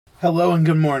Hello and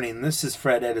good morning. This is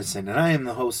Fred Edison, and I am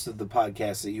the host of the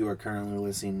podcast that you are currently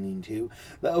listening to,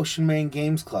 the Ocean Man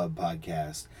Games Club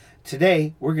podcast.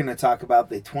 Today, we're going to talk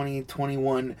about the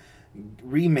 2021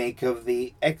 remake of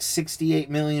the X68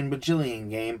 million bajillion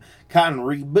game, Cotton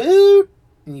Reboot.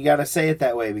 And you got to say it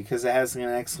that way because it has an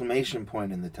exclamation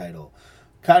point in the title.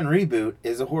 Cotton Reboot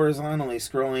is a horizontally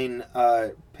scrolling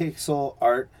pixel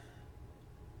art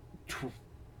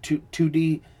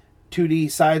 2D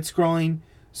side-scrolling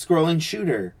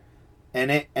shooter,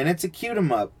 and it's a shoot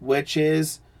 'em up, which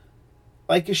is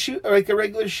like a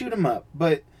regular shoot 'em up,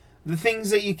 but the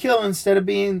things that you kill, instead of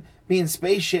being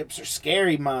spaceships or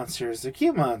scary monsters, they're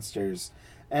cute monsters,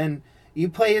 and you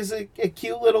play as a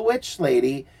cute little witch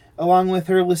lady along with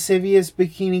her lascivious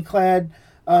bikini clad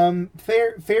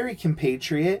fairy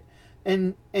compatriot,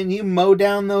 and you mow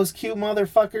down those cute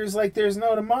motherfuckers like there's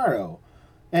no tomorrow,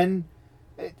 and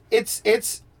it's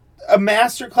a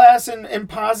masterclass in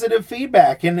positive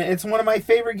feedback, and it's one of my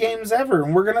favorite games ever,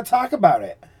 and we're going to talk about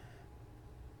it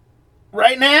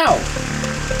right now.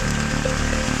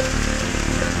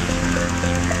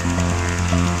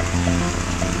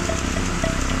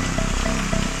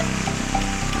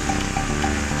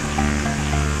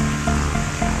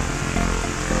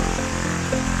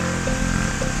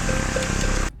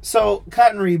 So,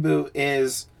 Cotton Reboot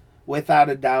is, without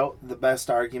a doubt, the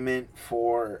best argument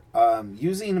for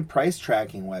using a price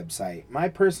tracking website. My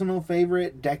personal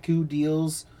favorite,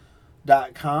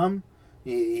 DekuDeals.com.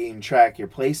 You can track your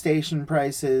PlayStation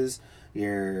prices,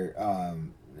 your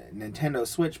Nintendo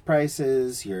Switch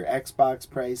prices, your Xbox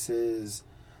prices.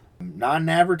 Not an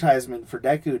advertisement for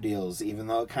Deku Deals, even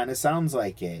though it kind of sounds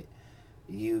like it.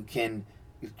 You can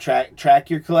track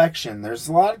your collection. There's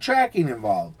a lot of tracking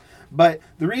involved. But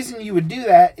the reason you would do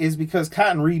that is because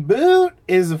Cotton Reboot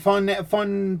is a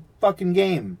fun fucking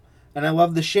game, and I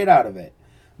love the shit out of it.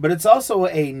 But it's also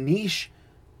a niche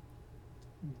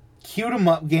shoot 'em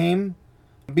up game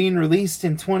being released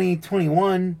in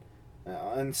 2021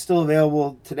 and still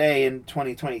available today in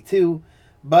 2022.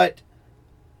 But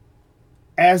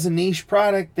as a niche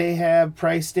product, they have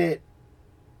priced it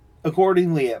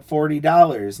accordingly at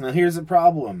 $40. Now here's the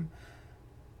problem.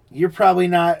 You're probably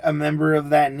not a member of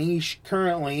that niche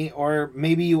currently, or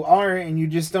maybe you are and you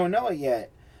just don't know it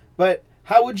yet. But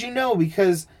how would you know?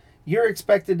 Because you're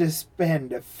expected to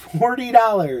spend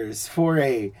 $40 for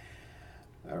a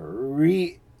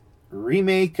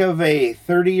remake of a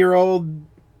 30-year-old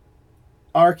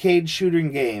arcade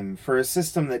shooting game for a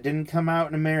system that didn't come out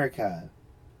in America.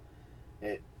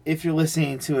 If you're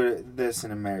listening to this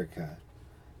in America.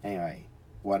 Anyway,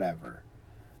 whatever.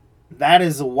 That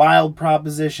is a wild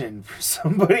proposition for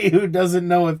somebody who doesn't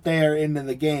know if they are into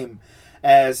the game,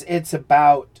 as it's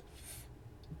about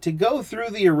to go through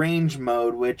the arrange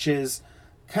mode, which is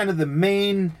kind of the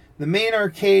main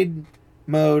arcade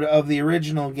mode of the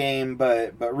original game,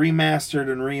 but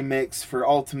remastered and remixed for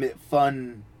ultimate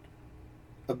fun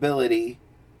ability.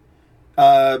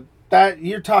 That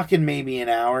you're talking maybe an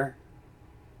hour,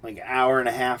 like an hour and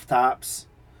a half tops.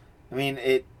 I mean,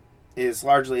 it is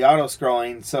largely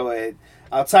auto-scrolling, so it,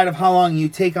 outside of how long you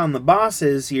take on the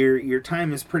bosses, your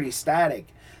time is pretty static.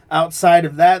 Outside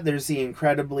of that, there's the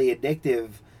incredibly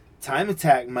addictive time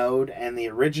attack mode and the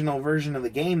original version of the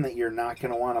game that you're not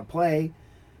going to want to play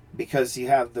because you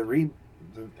have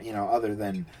other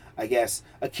than, I guess,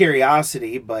 a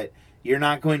curiosity, but you're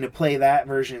not going to play that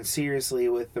version seriously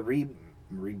with the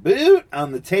reboot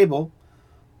on the table.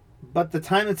 But the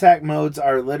time attack modes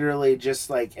are literally just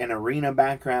like an arena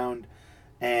background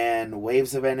and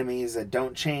waves of enemies that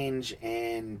don't change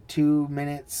in 2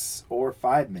 minutes or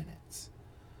 5 minutes.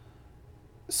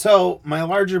 So my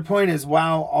larger point is,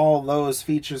 while all those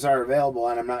features are available,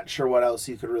 and I'm not sure what else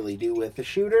you could really do with the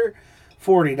shooter,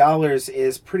 $40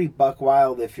 is pretty buck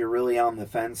wild if you're really on the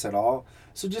fence at all.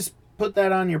 So just put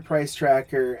that on your price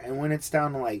tracker, and when it's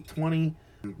down to like 20,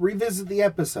 revisit the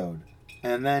episode,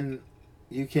 and then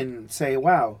you can say,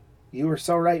 wow, you were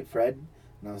so right, Fred.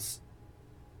 And I'll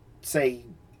say,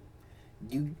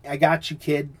 I got you,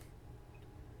 kid.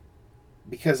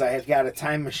 Because I have got a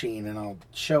time machine, and I'll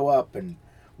show up and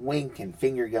wink and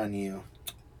finger gun you.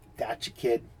 Got you,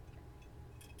 kid.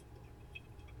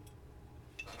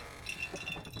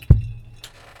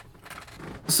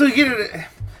 So to get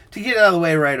it out of the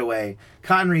way right away,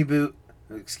 Reboot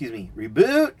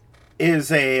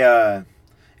is it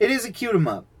is a shoot 'em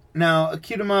up. Now, a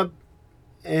shoot 'em up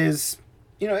is,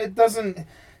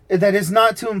 that is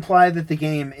not to imply that the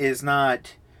game is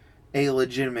not a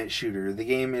legitimate shooter. The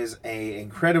game is a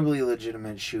incredibly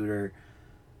legitimate shooter.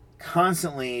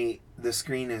 Constantly, the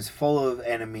screen is full of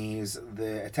enemies.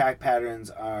 The attack patterns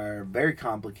are very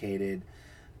complicated,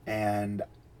 and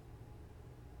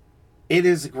it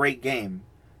is a great game.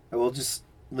 I will just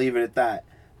leave it at that.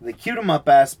 The cute 'em up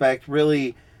aspect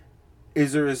really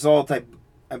is a result,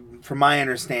 from my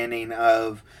understanding,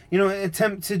 of an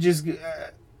attempt to just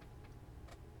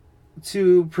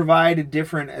to provide a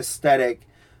different aesthetic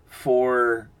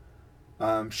for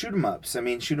shoot 'em ups. I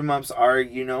mean, shoot 'em ups are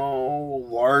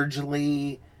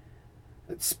largely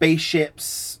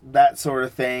spaceships, that sort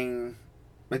of thing.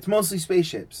 It's mostly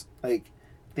spaceships. Like,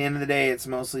 at the end of the day, it's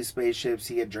mostly spaceships.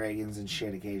 You get dragons and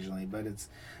shit occasionally, but it's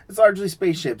largely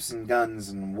spaceships and guns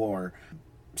and war.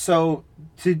 So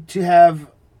to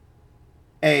have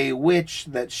a witch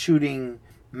that's shooting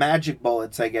magic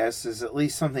bullets, I guess, is at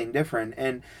least something different.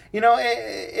 And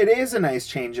it is a nice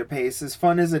change of pace. As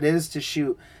fun as it is to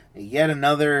shoot yet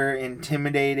another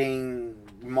intimidating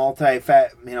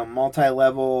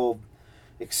multi-level,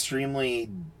 extremely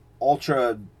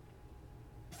ultra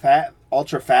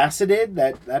faceted,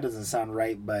 that doesn't sound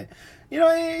right, but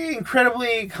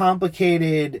incredibly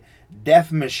complicated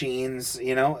death machines.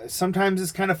 Sometimes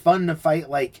it's kind of fun to fight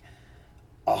like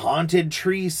a haunted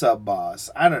tree sub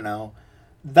boss. I don't know,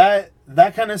 that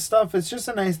kind of stuff. It's just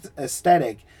a nice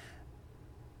aesthetic.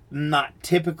 Not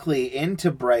typically into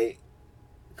bright,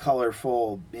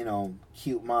 colorful,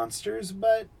 cute monsters,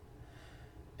 but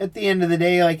at the end of the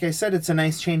day, like I said, it's a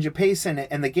nice change of pace,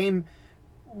 and the game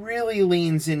really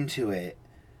leans into it.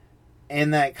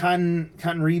 And that Cotton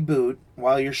Reboot,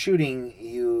 while you're shooting,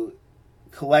 you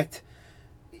collect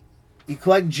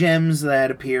gems that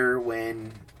appear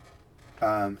when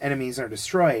enemies are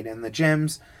destroyed, and the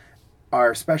gems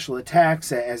are special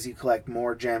attacks. As you collect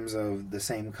more gems of the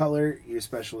same color, your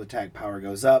special attack power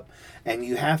goes up, and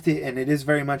you have to, and it is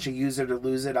very much a use it or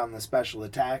lose it on the special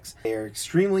attacks. They are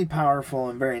extremely powerful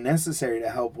and very necessary to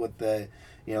help with the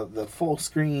full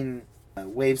screen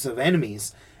waves of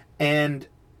enemies. And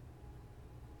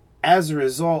as a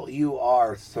result, you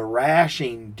are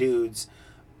thrashing dudes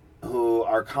who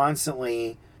are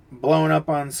constantly blowing up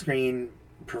on screen,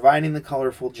 providing the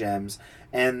colorful gems.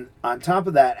 And on top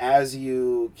of that, as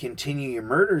you continue your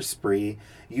murder spree,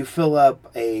 you fill up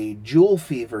a jewel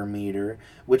fever meter,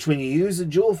 which when you use a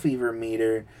jewel fever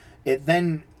meter, it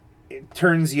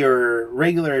turns your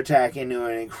regular attack into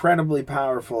an incredibly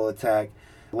powerful attack,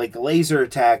 like a laser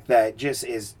attack that just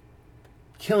is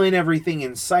killing everything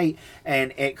in sight,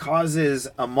 and it causes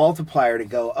a multiplier to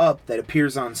go up that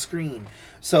appears on screen.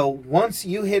 So once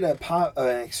you hit an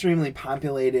extremely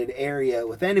populated area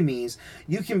with enemies,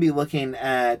 you can be looking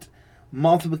at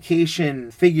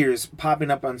multiplication figures popping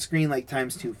up on screen, like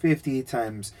times 250,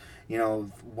 times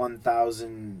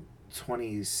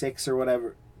 1026 or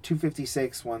whatever,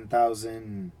 256,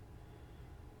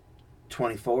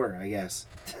 1024, I guess.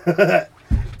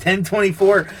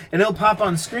 1024, and it'll pop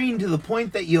on screen to the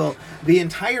point that the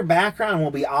entire background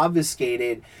will be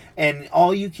obfuscated, and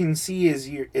all you can see is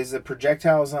the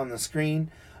projectiles on the screen,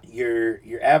 your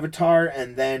avatar,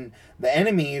 and then the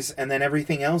enemies, and then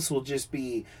everything else will just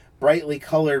be brightly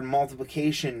colored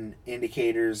multiplication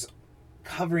indicators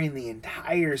covering the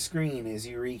entire screen as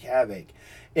you wreak havoc.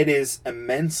 It is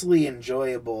immensely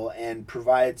enjoyable and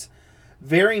provides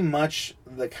very much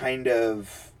the kind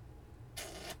of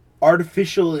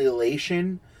artificial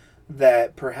elation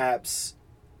that perhaps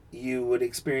you would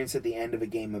experience at the end of a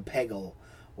game of Peggle,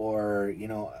 or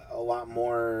a lot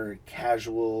more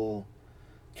casual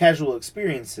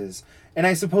experiences. And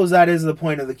I suppose that is the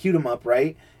point of the cute 'em up,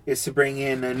 right? Is to bring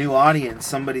in a new audience,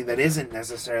 somebody that isn't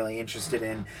necessarily interested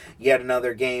in yet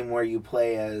another game where you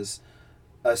play as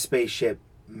a spaceship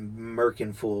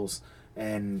murking fools.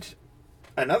 And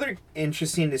another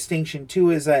interesting distinction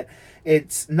too is that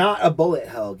it's not a bullet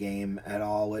hell game at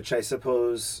all, which I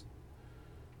suppose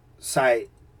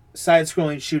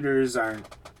side-scrolling shooters aren't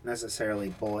necessarily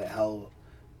bullet hell.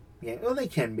 Yeah, well, they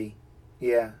can be.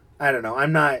 Yeah, I don't know.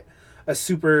 I'm not a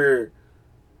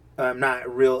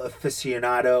real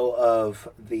aficionado of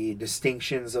the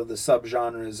distinctions of the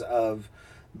subgenres of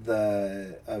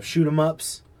shoot 'em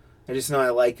ups. I just know I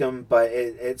like them, but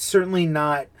it's certainly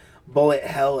not bullet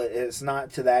hell. It's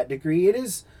not to that degree. It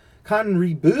is. Cotton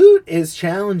Reboot is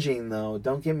challenging, though.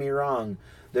 Don't get me wrong.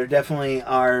 There definitely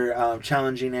are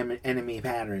challenging enemy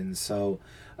patterns. So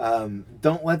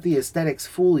don't let the aesthetics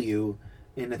fool you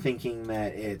into thinking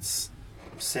that it's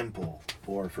simple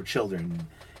or for children.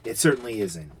 It certainly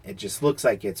isn't. It just looks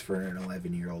like it's for an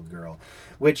 11-year-old girl.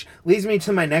 Which leads me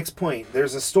to my next point.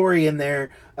 There's a story in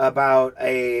there about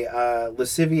a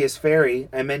lascivious fairy.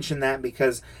 I mentioned that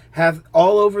because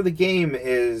all over the game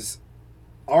is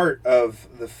art of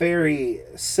the fairy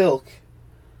Silk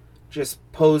just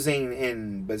posing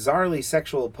in bizarrely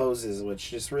sexual poses,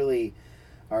 which just really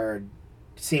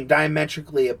seem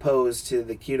diametrically opposed to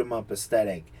the cute 'em up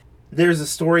aesthetic. There's a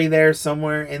story there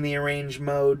somewhere in the arranged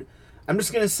mode. I'm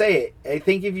just gonna say it. I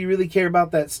think if you really care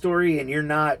about that story and you're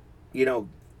not, you know,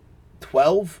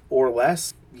 12 or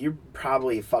less, you're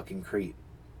probably a fucking creep.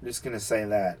 I'm just gonna say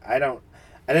that. I don't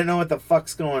know what the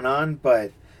fuck's going on,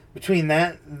 but between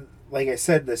that, like I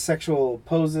said, the sexual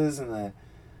poses and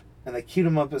the cute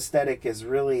 'em up aesthetic is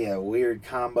really a weird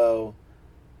combo.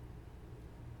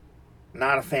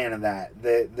 Not a fan of that.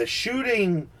 The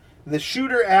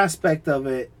shooter aspect of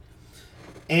it,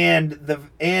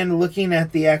 and looking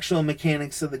at the actual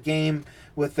mechanics of the game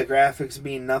with the graphics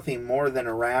being nothing more than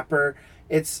a wrapper,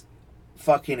 it's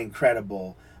fucking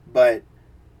incredible. But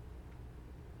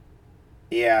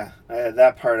yeah,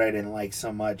 that part I didn't like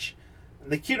so much.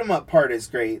 The cute 'em up part is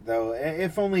great though,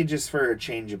 if only just for a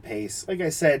change of pace. Like I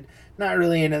said, not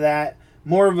really into that.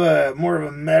 More of a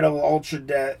metal and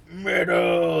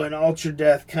ultra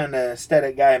death kind of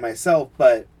aesthetic guy myself,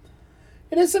 but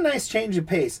it is a nice change of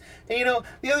pace. And you know,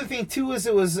 the other thing too is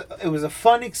it was a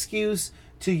fun excuse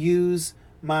to use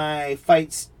my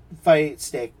fight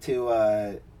stick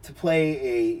to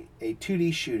play a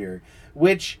 2D shooter,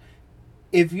 which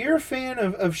if you're a fan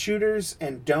of shooters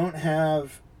and don't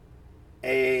have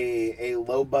a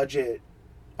low budget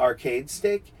arcade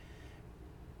stick,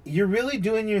 you're really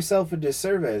doing yourself a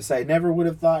disservice. I never would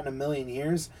have thought in a million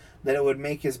years that it would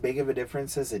make as big of a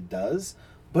difference as it does,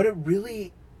 but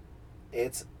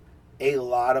it's a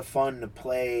lot of fun to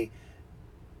play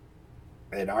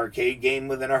an arcade game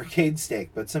with an arcade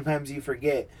stick. But sometimes you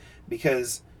forget,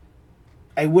 because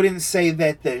I wouldn't say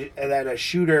that that a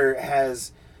shooter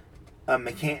has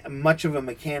much of a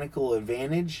mechanical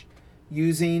advantage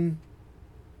using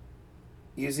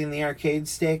the arcade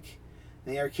stick.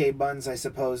 The arcade buttons, I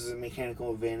suppose, is a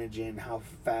mechanical advantage in how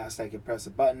fast I can press a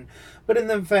button. But in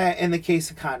the case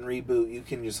of Cotton Reboot, you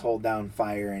can just hold down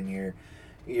fire and you're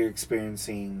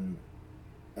experiencing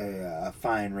a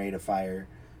fine rate of fire.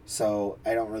 So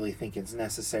I don't really think it's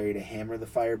necessary to hammer the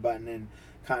fire button in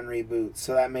Cotton Reboot.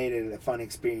 So that made it a fun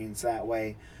experience that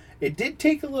way. It did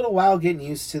take a little while getting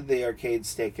used to the arcade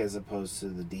stick as opposed to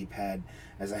the D-pad,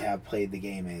 as I have played the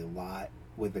game a lot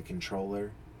with the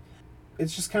controller.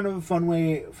 It's just kind of a fun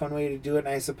way to do it. And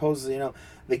I suppose, you know,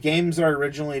 the games are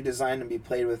originally designed to be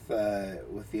played with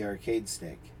the arcade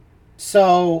stick.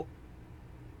 So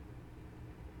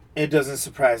it doesn't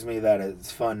surprise me that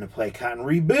it's fun to play Cotton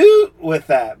Reboot with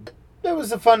that. It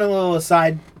was a fun little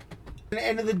aside. At the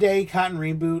end of the day, Cotton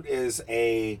Reboot is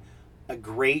a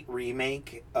great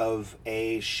remake of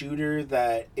a shooter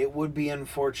that it would be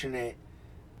unfortunate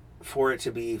for it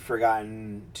to be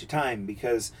forgotten to time,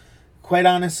 because quite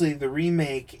honestly, the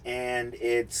remake and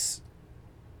its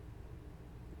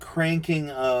cranking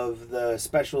of the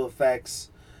special effects,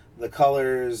 the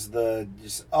colors, the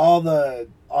just all the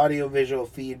audio visual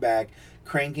feedback,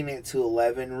 cranking it to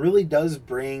 11 really does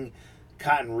bring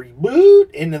Cotton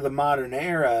Reboot into the modern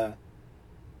era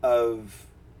of,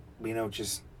 you know,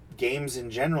 just games in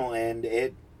general. And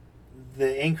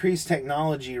the increased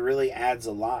technology really adds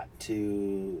a lot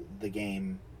to the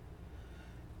game.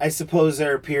 I suppose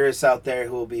there are purists out there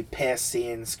who will be pissed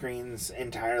seeing screens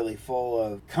entirely full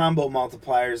of combo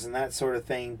multipliers and that sort of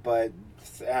thing, but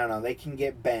I don't know, they can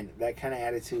get bent. That kind of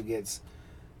attitude gets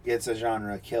a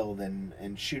genre killed,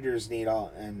 and shooters need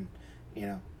all, and you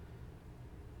know,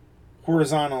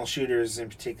 horizontal shooters in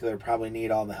particular probably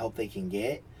need all the help they can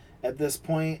get at this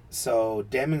point. So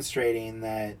demonstrating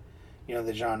that, you know,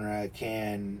 the genre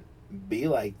can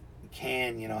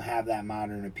have that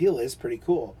modern appeal is pretty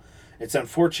cool. It's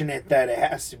unfortunate that it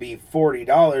has to be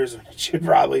 $40 when it should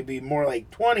probably be more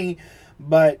like $20,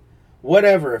 but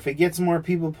whatever. If it gets more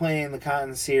people playing the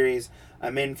Cotton series,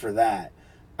 I'm in for that.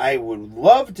 I would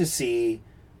love to see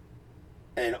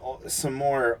some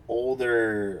more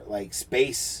older, like,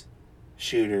 space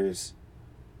shooters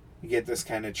get this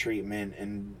kind of treatment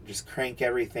and just crank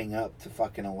everything up to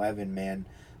fucking 11, man.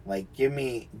 Like, give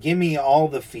me all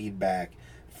the feedback.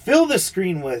 Fill the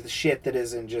screen with shit that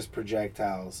isn't just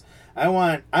projectiles. I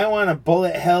want a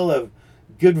bullet hell of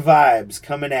good vibes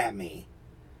coming at me.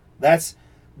 That's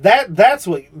what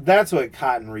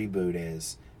Cotton Reboot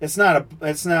is. It's not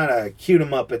a cute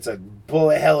 'em up. It's a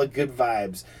bullet hell of good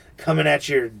vibes coming at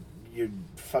your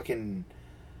fucking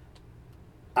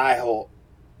eye hole.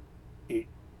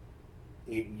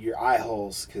 Your eye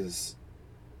holes, because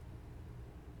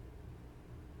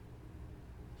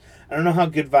I don't know how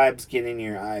good vibes get in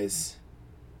your eyes,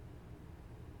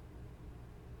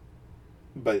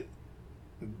 but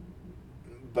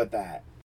that.